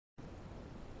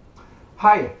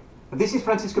Hi, this is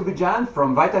Francisco Bujan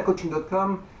from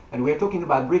VitaCoaching.com, and we are talking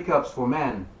about breakups for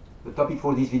men. The topic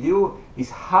for this video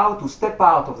is how to step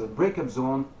out of the breakup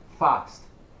zone fast.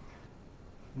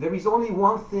 There is only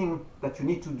one thing that you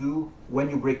need to do when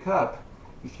you break up.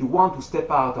 If you want to step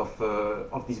out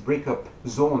of this breakup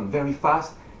zone very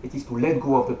fast, it is to let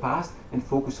go of the past and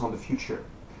focus on the future.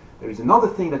 There is another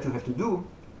thing that you have to do,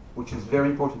 which is very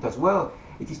important as well.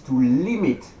 It is to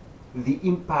limit the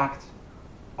impact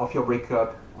of your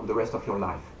breakup on the rest of your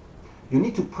life. You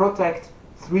need to protect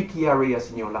three key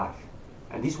areas in your life.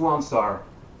 And these ones are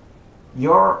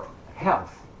your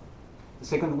health. The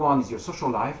second one is your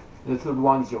social life. And the third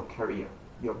one is your career,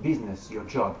 your business, your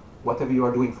job, whatever you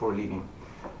are doing for a living.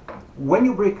 When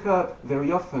you break up,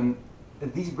 very often,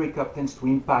 this breakup tends to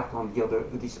impact on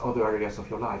these other areas of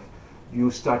your life.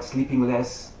 You start sleeping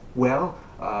less well,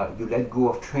 you let go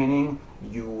of training,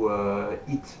 you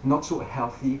eat not so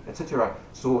healthy, etc.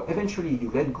 So eventually you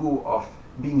let go of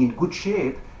being in good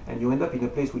shape and you end up in a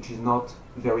place which is not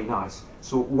very nice.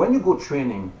 So when you go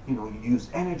training, you use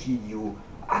energy, you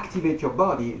activate your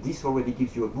body, this already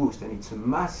gives you a boost, and it's a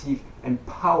massive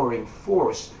empowering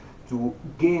force to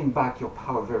gain back your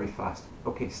power very fast.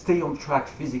 Okay, stay on track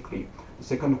physically. The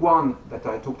second one that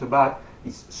I talked about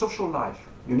is social life.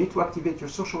 You need to activate your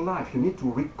social life. You need to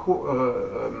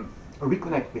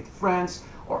reconnect with friends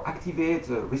or activate,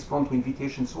 respond to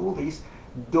invitations, all this.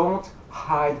 Don't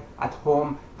hide at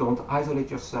home. Don't isolate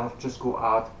yourself. Just go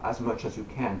out as much as you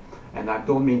can. And I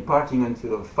don't mean partying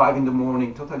until 5 in the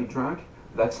morning, totally drunk.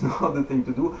 That's not the thing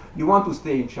to do. You want to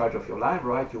stay in charge of your life,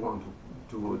 right? You want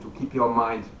to keep your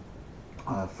mind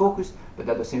focused, but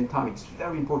at the same time it's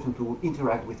very important to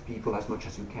interact with people as much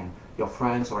as you can, your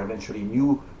friends or eventually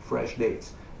new fresh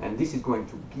dates, and this is going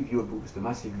to give you a boost, a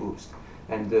massive boost.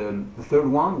 And the third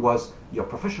one was your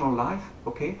professional life.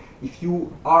 Okay, if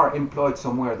you are employed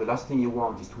somewhere, the last thing you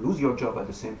want is to lose your job at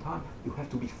the same time. You have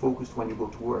to be focused when you go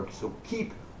to work, so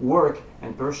keep work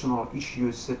and personal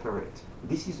issues separate.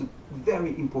 This is a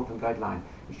very important guideline.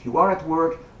 If you are at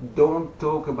work, don't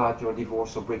talk about your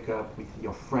divorce or breakup with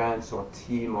your friends or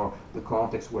team or the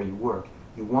context where you work.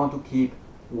 You want to keep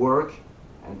work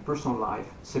and personal life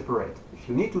separate. If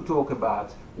you need to talk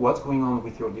about what's going on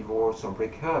with your divorce or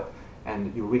breakup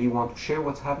and you really want to share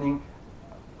what's happening,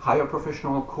 hire a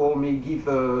professional, call me, give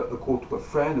a call to a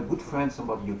friend, a good friend,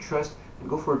 somebody you trust, and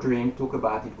go for a drink, talk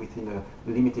about it within a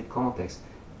limited context.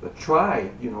 But try,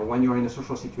 when you're in a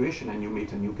social situation and you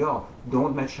meet a new girl,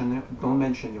 don't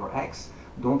mention your ex.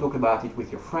 Don't talk about it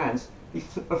with your friends.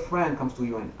 If a friend comes to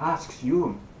you and asks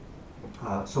you,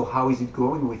 so how is it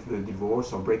going with the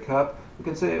divorce or breakup, you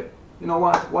can say, you know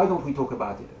what, why don't we talk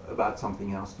about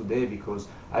something else today, because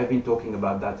I've been talking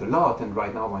about that a lot and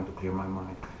right now I want to clear my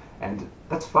mind. And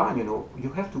that's fine,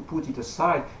 you have to put it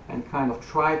aside and kind of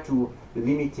try to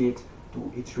limit it to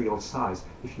its real size.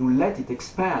 If you let it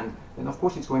expand, then of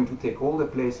course it's going to take all the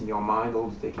place in your mind, all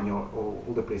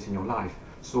the place in your life.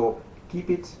 So keep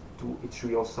it to its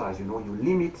real size. You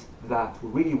limit that to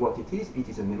really what it is. It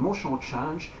is an emotional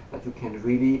challenge that you can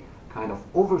really kind of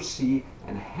oversee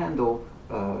and handle,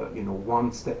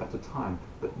 one step at a time.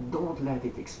 But don't let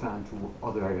it expand to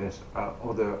other areas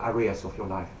of your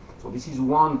life. So this is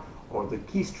one of the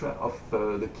key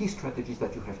strategies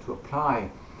that you have to apply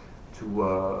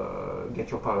to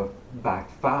get your power back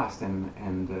fast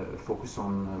and focus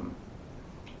on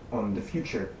the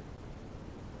future.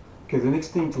 Okay, the next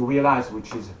thing to realize,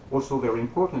 which is also very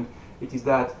important, it is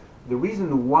that the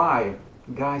reason why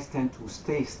guys tend to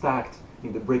stay stacked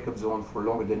in the breakup zone for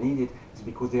longer than needed is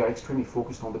because they are extremely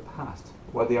focused on the past.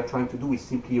 What they are trying to do is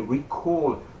simply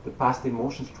recall the past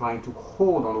emotions, trying to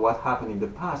hold on what happened in the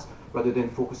past rather than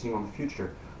focusing on the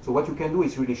future. So what you can do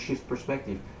is really shift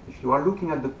perspective. If you are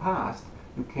looking at the past,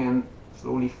 you can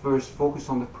slowly first focus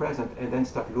on the present and then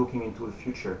start looking into the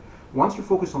future. Once you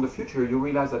focus on the future, you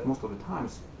realize that most of the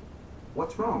times,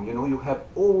 what's wrong? You have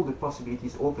all the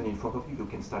possibilities open in front of you. You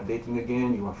can start dating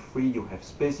again, you are free, you have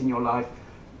space in your life.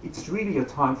 It's really a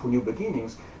time for new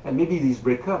beginnings, and maybe this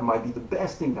breakup might be the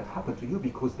best thing that happened to you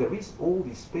because there is all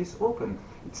this space open.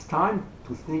 It's time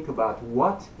to think about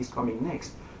what is coming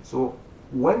next. So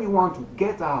when you want to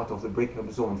get out of the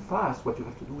breakup zone fast, what you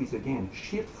have to do is, again,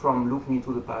 shift from looking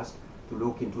into the past to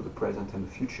look into the present and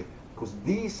the future, because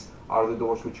these are the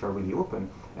doors which are really open,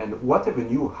 and whatever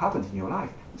new happens in your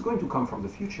life is going to come from the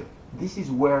future. This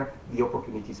is where the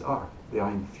opportunities are. They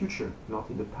are in the future, not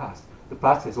in the past. The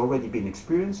past has already been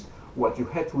experienced. What you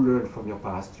had to learn from your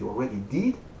past, you already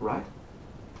did, right?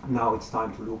 Now it's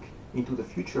time to look into the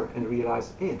future and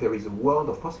realize, hey, there is a world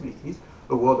of possibilities,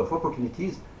 a world of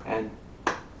opportunities, and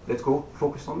let's go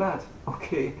focus on that.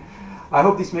 Okay, I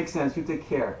hope this makes sense. You take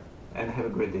care. and have a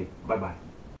great day. Bye-bye.